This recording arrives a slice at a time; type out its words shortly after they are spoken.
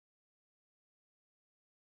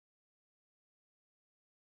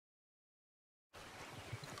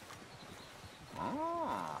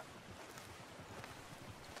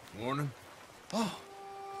Morning. Oh.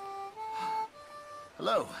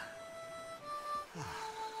 Hello.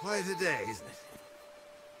 Quite a day, isn't it?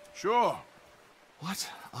 Sure. What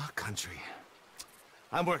a country.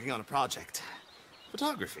 I'm working on a project.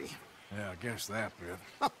 Photography. Yeah, I guess that bit.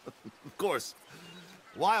 Of course.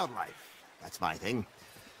 Wildlife. That's my thing.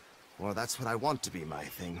 Or that's what I want to be my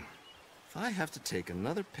thing. If I have to take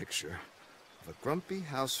another picture of a grumpy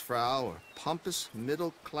housefrau or pompous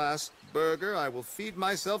middle-class burgher, I will feed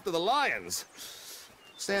myself to the lions.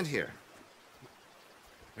 Stand here.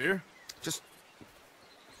 Here? Just...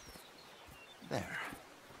 there.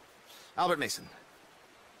 Albert Mason.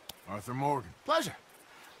 Arthur Morgan. Pleasure.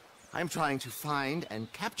 I'm trying to find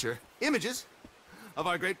and capture images of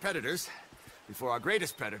our great predators before our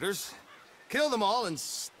greatest predators kill them all and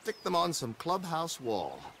stick them on some clubhouse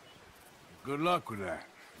wall. Good luck with that.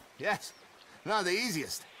 Yes, not the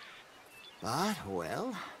easiest. But,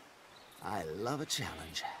 well, I love a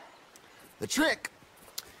challenge. The trick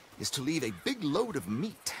is to leave a big load of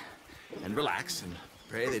meat and relax and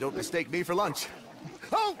pray they don't mistake me for lunch.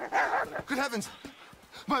 Oh! Good heavens!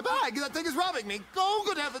 My bag! That thing is robbing me! Oh,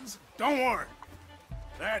 good heavens! Don't worry.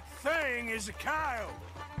 That thing is a coyote.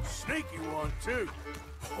 Sneaky one, too.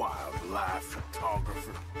 Wildlife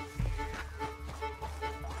photographer.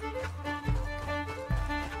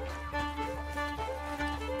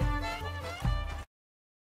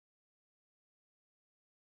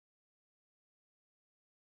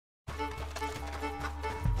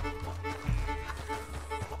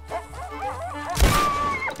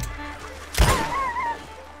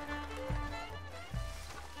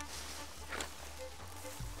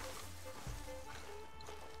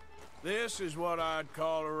 This is what I'd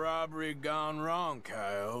call a robbery gone wrong,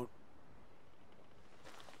 coyote.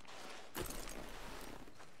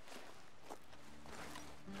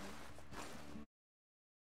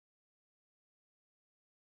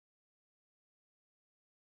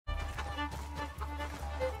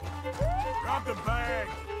 Drop the bag.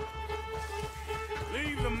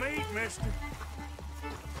 Leave the meat, mister.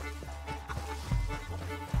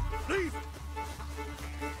 Leave it.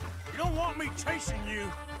 You don't want me chasing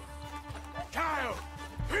you. Kyle!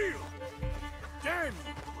 Heel! Damn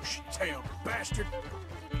you, bushy-tailed bastard!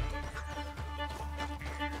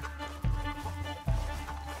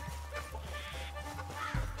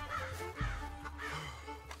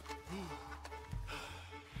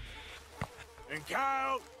 And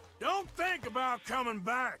Kyle, don't think about coming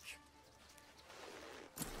back!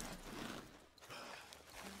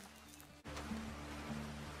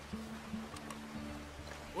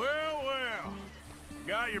 Well, well.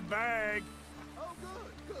 Got your bag. Oh,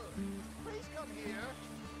 good, good. Please come here.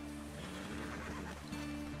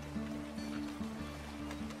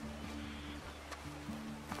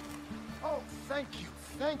 Oh, thank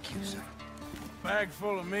you, sir. Bag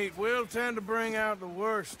full of meat will tend to bring out the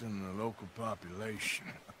worst in the local population.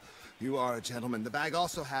 You are a gentleman. The bag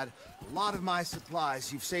also had a lot of my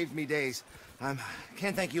supplies. You've saved me days.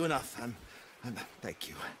 Can't thank you enough. Thank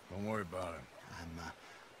you. Don't worry about it.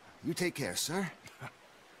 You take care, sir.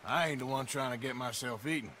 I ain't the one trying to get myself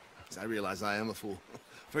eaten. I realize I am a fool.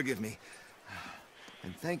 Forgive me.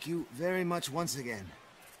 And thank you very much once again.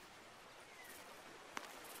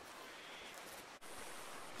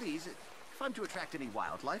 Please, if I'm to attract any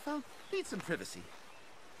wildlife, I'll need some privacy.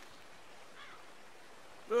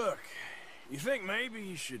 Look, you think maybe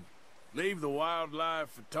you should leave the wildlife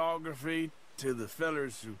photography to the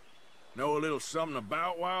fellers who know a little something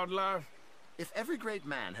about wildlife? If every great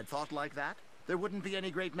man had thought like that, there wouldn't be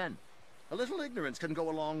any great men. A little ignorance can go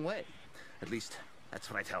a long way. At least, that's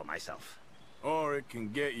what I tell myself. Or it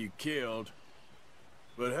can get you killed.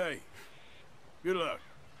 But hey, good luck.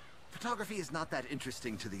 Photography is not that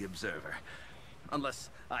interesting to the observer.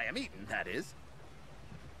 Unless I am eaten, that is.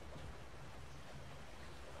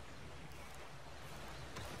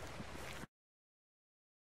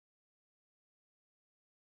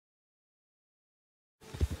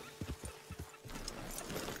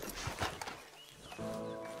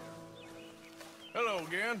 Hello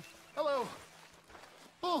again. Hello.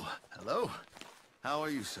 Oh, hello. How are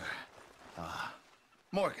you, sir?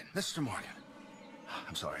 Morgan, Mr. Morgan.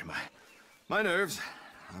 I'm sorry, my nerves.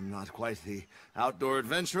 I'm not quite the outdoor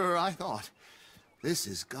adventurer I thought. This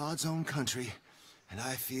is God's own country, and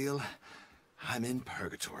I feel I'm in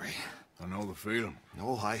purgatory. I know the feeling.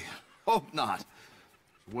 No, I hope not.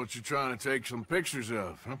 What you trying to take some pictures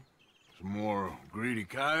of, huh? Some more greedy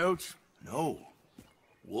coyotes? No.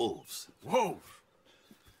 Wolves. Wolves?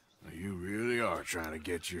 Now, you really are trying to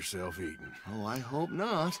get yourself eaten. Oh, I hope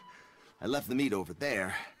not. I left the meat over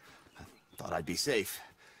there. I thought I'd be safe.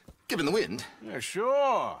 Given the wind. Yeah,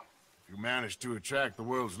 sure. You managed to attract the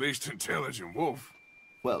world's least intelligent wolf.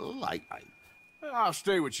 Well, I'll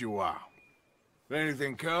stay with you a while. If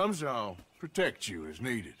anything comes, I'll protect you as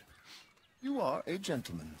needed. You are a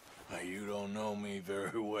gentleman. You don't know me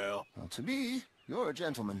very well. Well, to me, you're a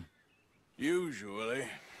gentleman. Usually,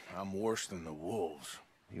 I'm worse than the wolves.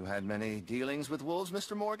 You had many dealings with wolves,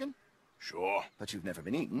 Mr. Morgan? Sure. But you've never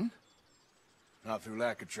been eaten. Not through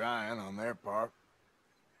lack of trying on their part.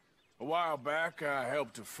 A while back, I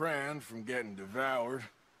helped a friend from getting devoured.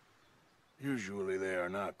 Usually they are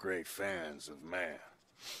not great fans of man.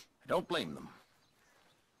 I don't blame them.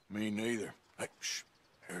 Me neither. Hey, shh.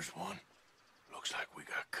 Here's one. Looks like we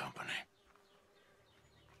got company.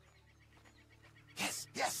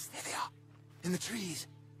 Yes, there they are. In the trees.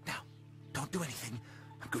 Now, don't do anything.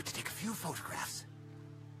 I'm going to take a few photographs.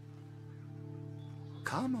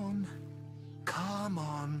 Come on. Come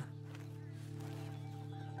on.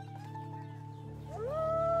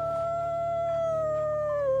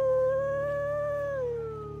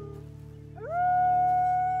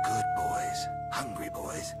 Good boys. Hungry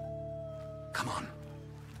boys. Come on.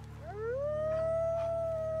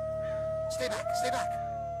 Stay back, stay back.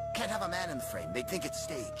 Can't have a man in the frame. They'd think it's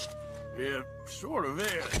staged. It sort of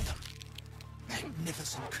is.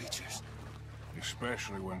 Magnificent creatures.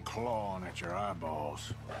 Especially when clawing at your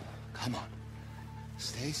eyeballs. Come on.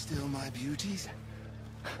 Stay still, my beauties.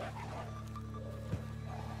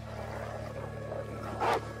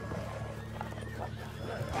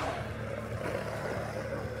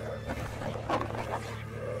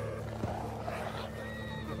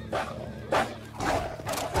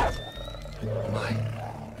 My,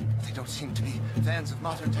 they don't seem to be fans of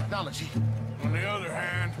modern technology. On the other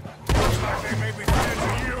hand, looks like they may be fans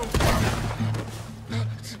of you.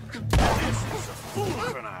 This is a fool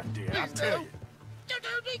of an idea, I tell you.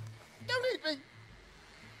 Don't eat me!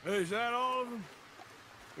 Hey, is that all of them?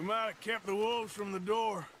 We might have kept the wolves from the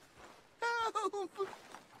door. No!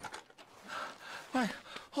 My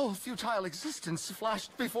whole futile existence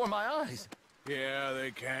flashed before my eyes. Yeah,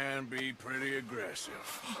 they can be pretty aggressive.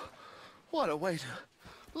 What a way to...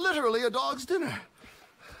 Literally a dog's dinner.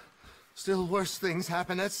 Still worse things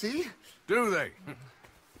happen at sea? Do they?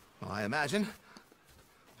 Well, I imagine.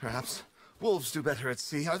 Perhaps wolves do better at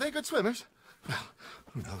sea. Are they good swimmers? Well,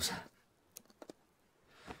 who knows?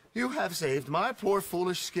 You have saved my poor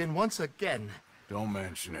foolish skin once again. Don't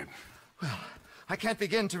mention it. Well, I can't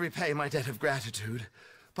begin to repay my debt of gratitude.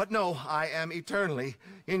 But no, I am eternally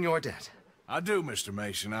in your debt. I do, Mr.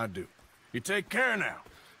 Mason, I do. You take care now.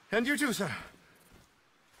 And you too, sir.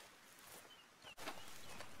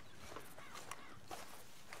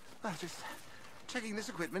 Just checking this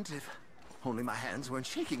equipment, if only my hands weren't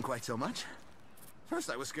shaking quite so much. First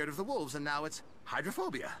I was scared of the wolves, and now it's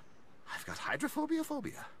hydrophobia. I've got hydrophobia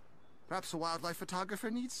phobia. Perhaps a wildlife photographer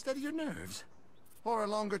needs steadier nerves. Or a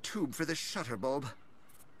longer tube for this shutter bulb.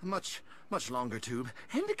 A much longer tube,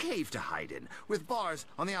 and a cave to hide in, with bars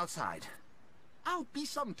on the outside. I'll be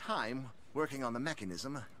some time working on the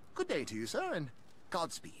mechanism. Good day to you, sir, and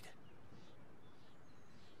Godspeed.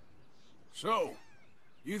 So,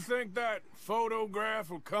 you think that photograph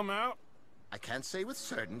will come out? I can't say with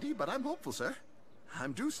certainty, but I'm hopeful, sir.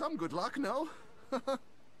 I'm due some good luck, no?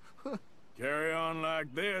 Carry on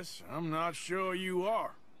like this, I'm not sure you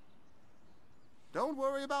are. Don't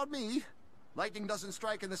worry about me. Lightning doesn't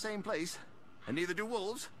strike in the same place, and neither do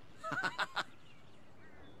wolves.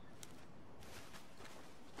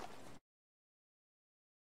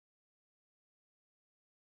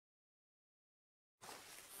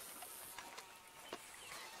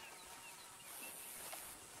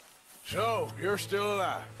 So, you're still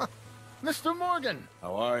alive. Mr. Morgan.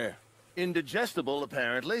 How are you? Indigestible,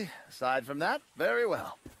 apparently. Aside from that, very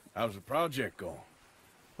well. How's the project going?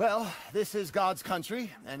 Well, this is God's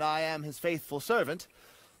country, and I am his faithful servant,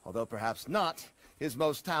 although perhaps not his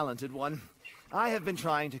most talented one. I have been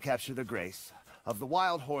trying to capture the grace of the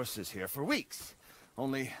wild horses here for weeks,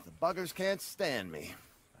 only the buggers can't stand me.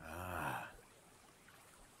 Ah.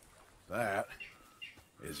 That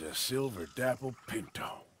is a silver dapple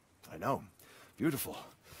pinto. I know. Beautiful.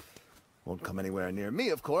 Won't come anywhere near me,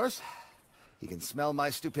 of course. He can smell my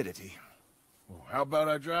stupidity. Well, how about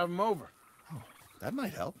I drive him over? Oh, that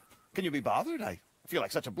might help. Can you be bothered? I feel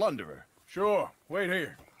like such a blunderer. Sure. Wait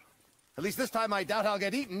here. At least this time I doubt I'll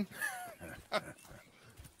get eaten.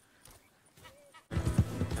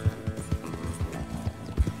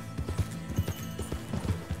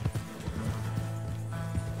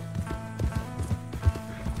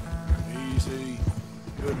 Easy.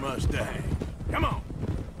 Good Mustang. Come on.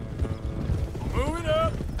 Move it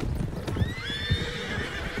up.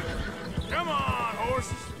 Come on,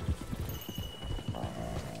 horses.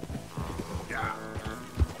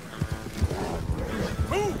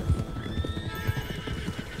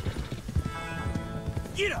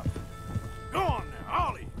 Get up! Go on now,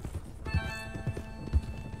 all of you!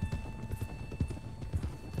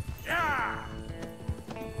 Yeah!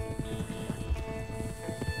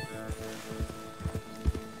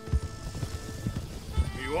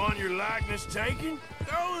 You want your likeness taken?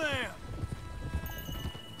 Go then!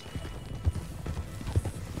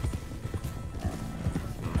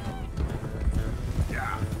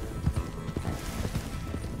 Yeah.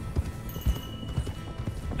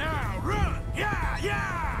 Now run! Yeah,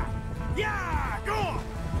 yeah! Yeah! Go on!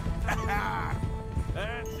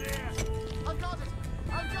 That's it! I've got it!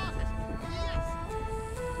 I've got it! Yes!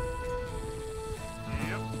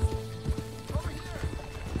 Yep. Over here!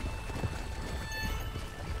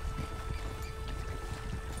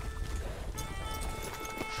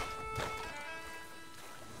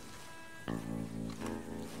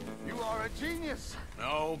 You are a genius!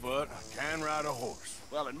 No, but I can ride a horse.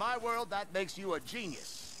 Well, in my world, that makes you a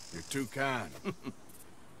genius. You're too kind.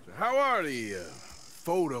 So how are the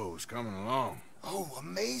photos coming along? Oh,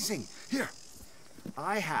 amazing. Here,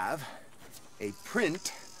 I have a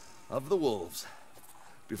print Of the wolves,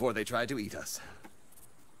 before they tried to eat us.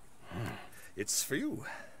 It's for you.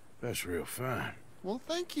 That's real fine. Well,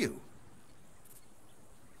 thank you.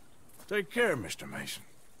 Take care, Mr. Mason.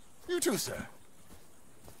 You too, sir.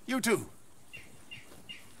 You too.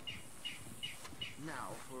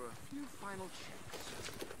 Now, for a few final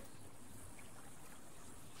checks.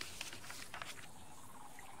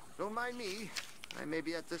 Don't mind me. I may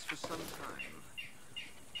be at this for some time.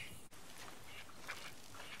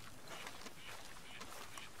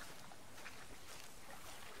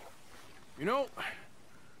 You know,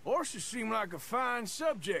 horses seem like a fine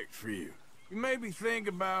subject for you. You maybe think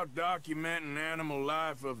about documenting animal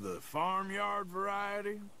life of the farmyard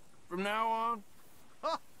variety from now on?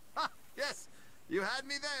 Yes, you had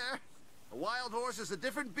me there. A wild horse is a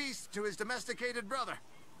different beast to his domesticated brother.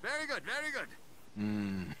 Very good, very good.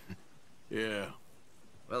 Yeah.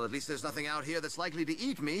 Well, at least there's nothing out here that's likely to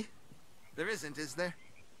eat me. There isn't, is there?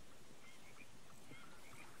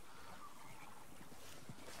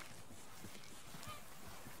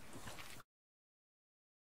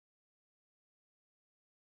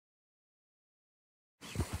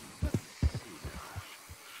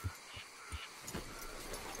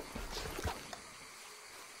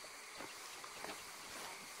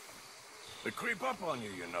 They creep up on you,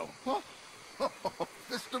 you know. Oh,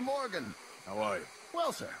 Mr. Morgan. How are you?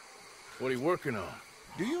 Well, sir, What are you working on?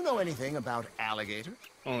 do you know anything about alligators?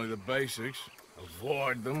 Only the basics.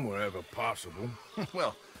 Avoid them wherever possible.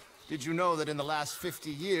 Well, did you know that in the last 50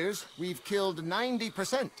 years, we've killed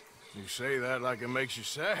 90%? You say that like it makes you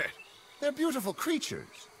sad. They're beautiful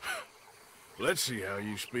creatures. Let's see how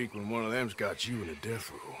you speak when one of them's got you in a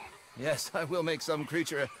death row. Yes, I will make some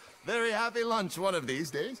creature a very happy lunch one of these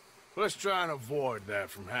days. Let's try and avoid that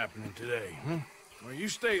from happening today, huh? Well, you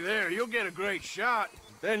stay there, you'll get a great shot,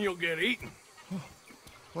 then you'll get eaten.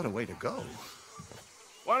 What a way to go.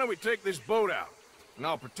 Why don't we take this boat out, and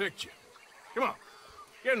I'll protect you. Come on,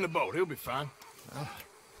 get in the boat, he'll be fine.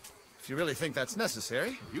 If you really think that's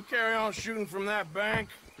necessary. You carry on shooting from that bank,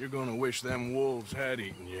 you're gonna wish them wolves had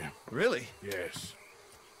eaten you. Really? Yes.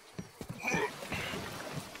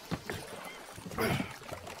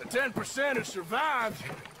 The 10% who survived,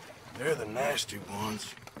 they're the nasty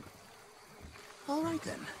ones. All right,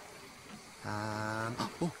 then.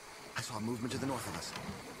 Oh, I saw a movement to the north of us.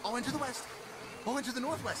 Oh, and to the west. Oh, and to the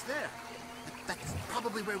northwest, there. That's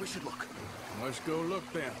probably where we should look. Let's go look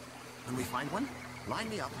then. When we find one, line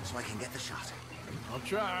me up so I can get the shot. I'll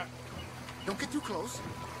try. Don't get too close.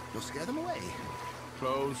 You'll scare them away.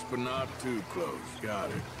 Close, but not too close. Got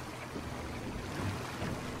it.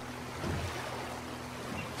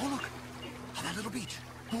 Oh, look. On that little beach.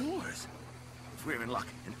 Moors. If we're in luck,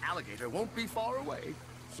 an alligator won't be far away.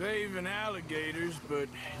 Saving alligators, but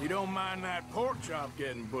you don't mind that pork chop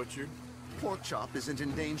getting butchered. Pork chop isn't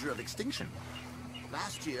in danger of extinction.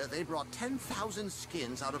 Last year, they brought 10,000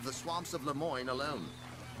 skins out of the swamps of Lemoyne alone.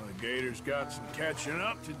 Alligators got some catching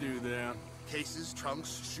up to do then. Cases,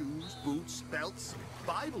 trunks, shoes, boots, belts,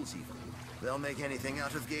 Bibles even. They'll make anything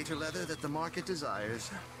out of gator leather that the market desires.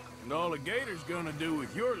 And all a gator's gonna do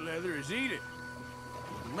with your leather is eat it.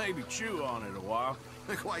 Maybe chew on it a while.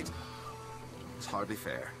 Quite. It's hardly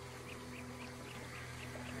fair.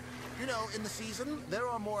 You know, in the season, there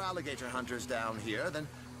are more alligator hunters down here than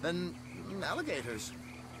alligators.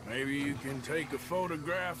 Maybe you can take a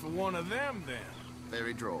photograph of one of them then.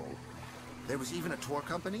 Very droll. There was even a tour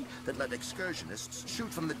company that let excursionists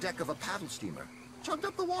shoot from the deck of a paddle steamer. Chugged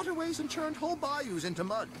up the waterways and churned whole bayous into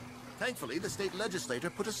mud. Thankfully, the state legislature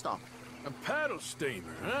put a stop. A paddle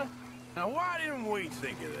steamer, huh? Now why didn't we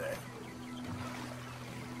think of that?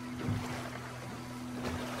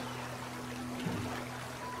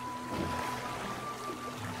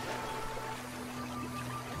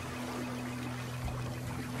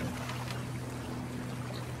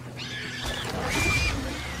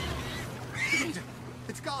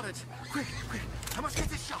 It's got it! Quick, quick! I must get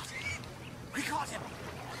this shot! We caught him!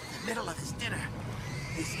 In the middle of his dinner.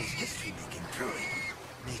 This is history-making, truly.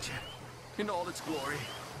 Nature, in all its glory.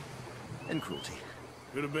 And cruelty.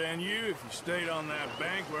 Could have been you if you stayed on that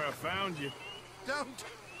bank where I found you. Don't!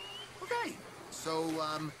 Okay. So,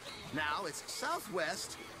 now it's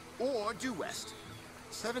southwest or due west.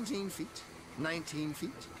 17 feet, 19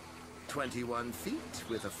 feet, 21 feet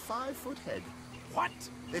with a 5-foot head. What?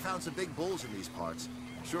 They found some big bulls in these parts.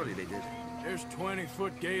 Surely they did. There's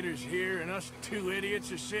 20-foot gators here, and us two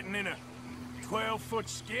idiots are sitting in a 12-foot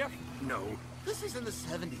skiff? No. This is in the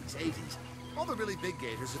 70s, 80s. All the really big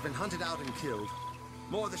gators have been hunted out and killed.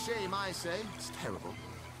 More the shame, I say. It's terrible.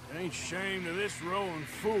 Ain't shame to this rowing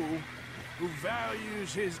fool who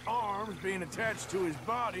values his arms being attached to his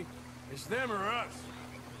body. It's them or us,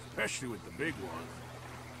 especially with the big ones.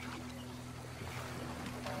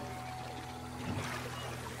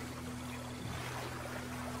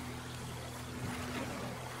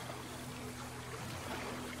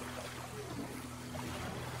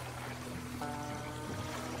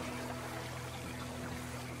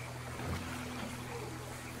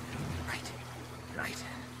 Right.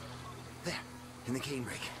 There, in the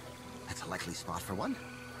canebrake. That's a likely spot for one.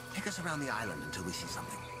 Take us around the island until we see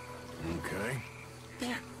something. Okay.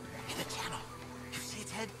 There, in the channel. You see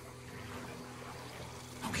its head?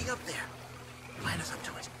 Poking up there. Line us up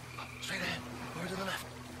to it. Straight ahead. Over to the left.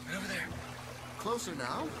 Right over there. Closer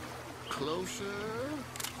now. Closer.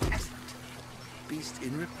 Excellent. Beast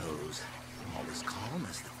in repose. All is calm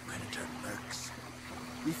as the predator lurks.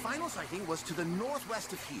 The final sighting was to the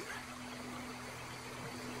northwest of here.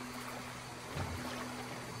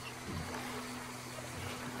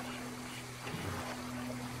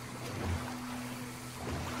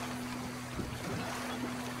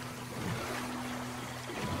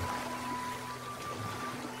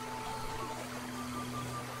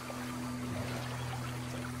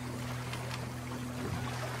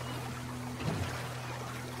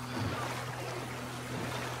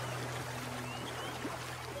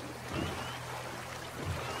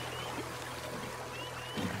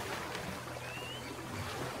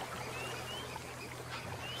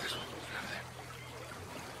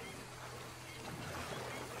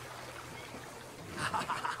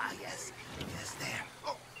 Yes, there.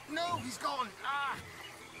 Oh, no, he's gone.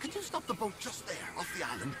 Can you stop the boat just there, off the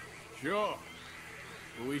island? Sure.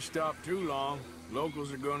 If we stop too long,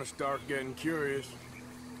 locals are gonna start getting curious.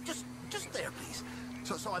 Just there, please.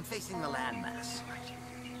 So I'm facing the landmass.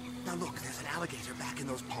 Now look, there's an alligator back in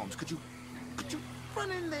those palms. Could you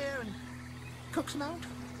run in there and coax him out?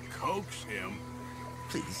 Coax him?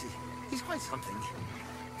 Please, he's quite something.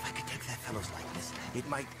 If I could take that fellow's likeness, it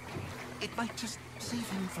might just save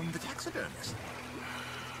him from the taxidermist.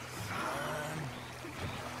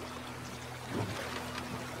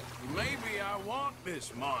 Maybe I want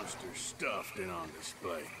this monster stuffed and on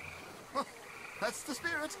display. That's the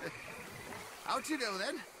spirit. Out you go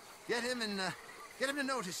then. Get him to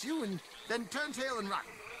notice you, and then turn tail and run.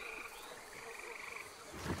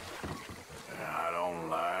 I don't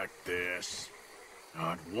like this.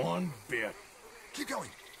 Not one bit. Keep going.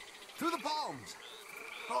 Through the palms.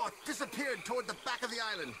 Oh, it disappeared toward the back of the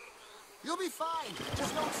island. You'll be fine.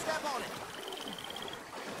 Just don't step on it.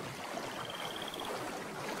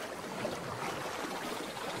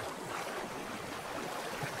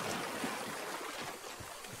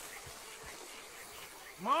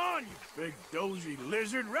 Come on, you big dozy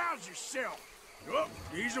lizard. Rouse yourself. Oh,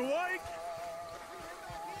 he's awake.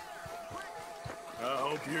 I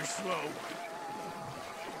hope you're slow.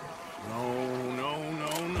 No.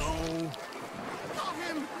 Got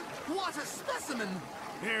him! What a specimen!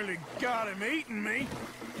 Nearly got him eating me.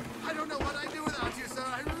 I don't know what I'd do without you, sir.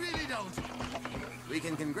 I really don't. We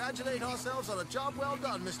can congratulate ourselves on a job well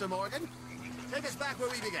done, Mr. Morgan. Take us back where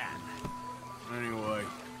we began. Anyway,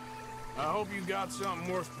 I hope you got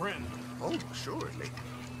something worth printing. Oh, assuredly.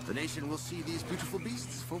 The nation will see these beautiful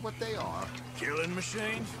beasts for what they are. Killing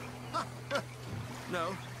machines?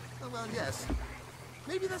 No. Well, yes.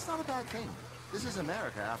 Maybe that's not a bad thing. This is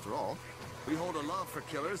America, after all. We hold a love for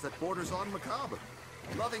killers that borders on macabre.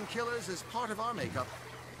 Loving killers is part of our makeup.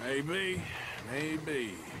 Maybe.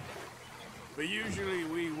 But usually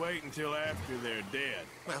we wait until after they're dead.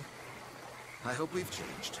 Well, I hope we've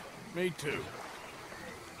changed. Me too.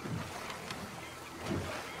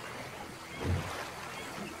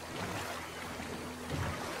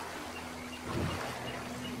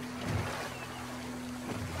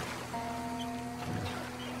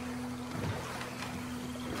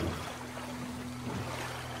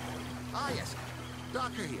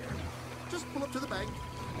 locker here. Just pull up to the bank.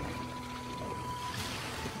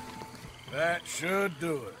 That should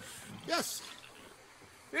do it. Yes.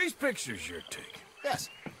 These pictures you're taking, Yes.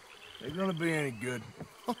 they gonna be any good?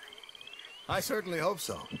 I certainly hope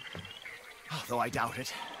so. Though I doubt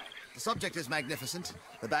it. The subject is magnificent,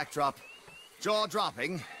 the backdrop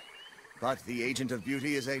jaw-dropping, but the agent of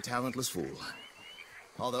beauty is a talentless fool.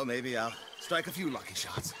 Although maybe I'll strike a few lucky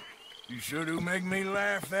shots. You sure do make me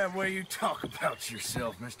laugh that way you talk about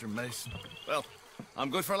yourself, Mr. Mason. Well, I'm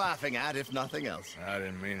good for laughing at, if nothing else. I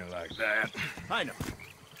didn't mean it like that. I know.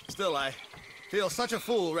 Still, I feel such a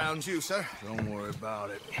fool round you, sir. Don't worry about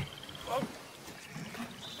it.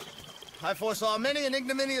 I foresaw many an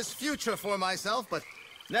ignominious future for myself, but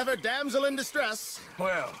never damsel in distress.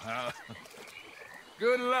 Well,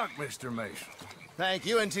 good luck, Mr. Mason. Thank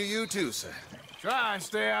you, and to you too, sir. Try and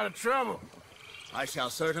stay out of trouble. I shall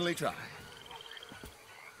certainly try.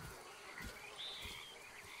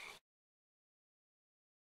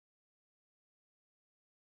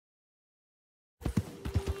 It's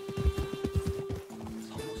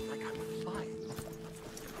almost like I'm flying.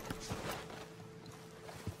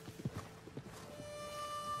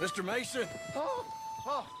 Mr. Mason, Oh,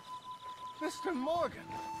 Mr. Morgan.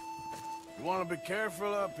 you want to be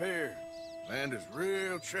careful up here. Land is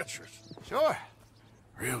real treacherous. Sure.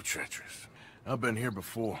 Real treacherous. I've been here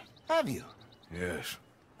before. Have you? Yes.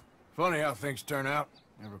 Funny how things turn out.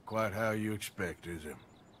 Never quite how you expect, is it?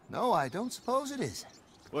 No, I don't suppose it is.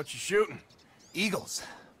 What you shooting? Eagles.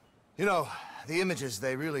 You know, the images,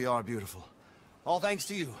 they really are beautiful. All thanks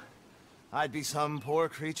to you. I'd be some poor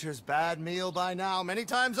creature's bad meal by now, many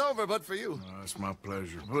times over, but for you. Oh, it's my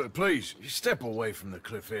pleasure. Please, step away from the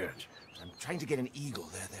cliff edge. I'm trying to get an eagle.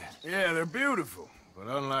 There. Yeah, they're beautiful. But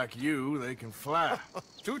unlike you, they can fly.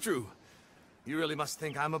 Too true. You really must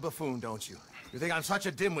think I'm a buffoon, don't you? You think I'm such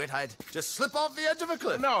a dimwit I'd just slip off the edge of a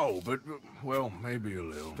cliff? No, but, well, maybe a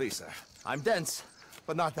little. Please, sir. I'm dense,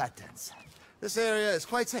 but not that dense. This area is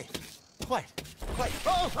quite safe. Quite.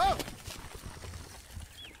 Oh!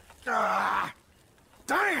 Ah!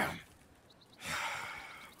 Damn!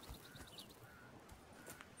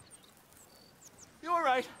 You're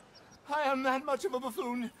right. I am that much of a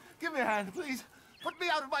buffoon. Give me a hand, please. Put me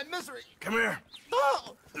out of my misery. Come here.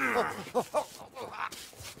 Oh, dear.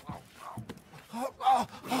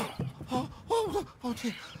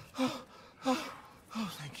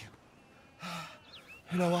 Oh, thank you.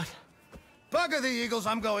 You know what? Bugger the eagles,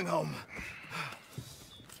 I'm going home.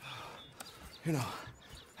 You know,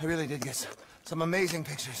 I really did get some amazing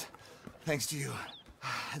pictures, thanks to you.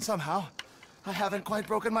 And somehow, I haven't quite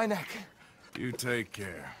broken my neck. You take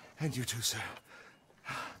care. And you too, sir.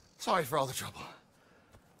 Sorry for all the trouble.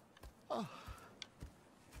 Oh.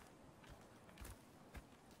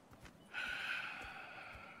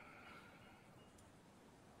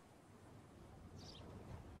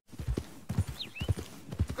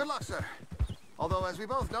 Good luck, sir. Although, as we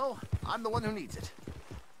both know, I'm the one who needs it.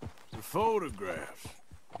 The photographs.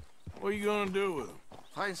 What are you gonna do with them?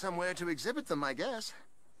 Find somewhere to exhibit them, I guess.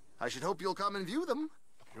 I should hope you'll come and view them.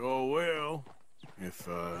 Sure will. If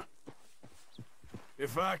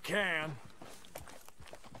I can.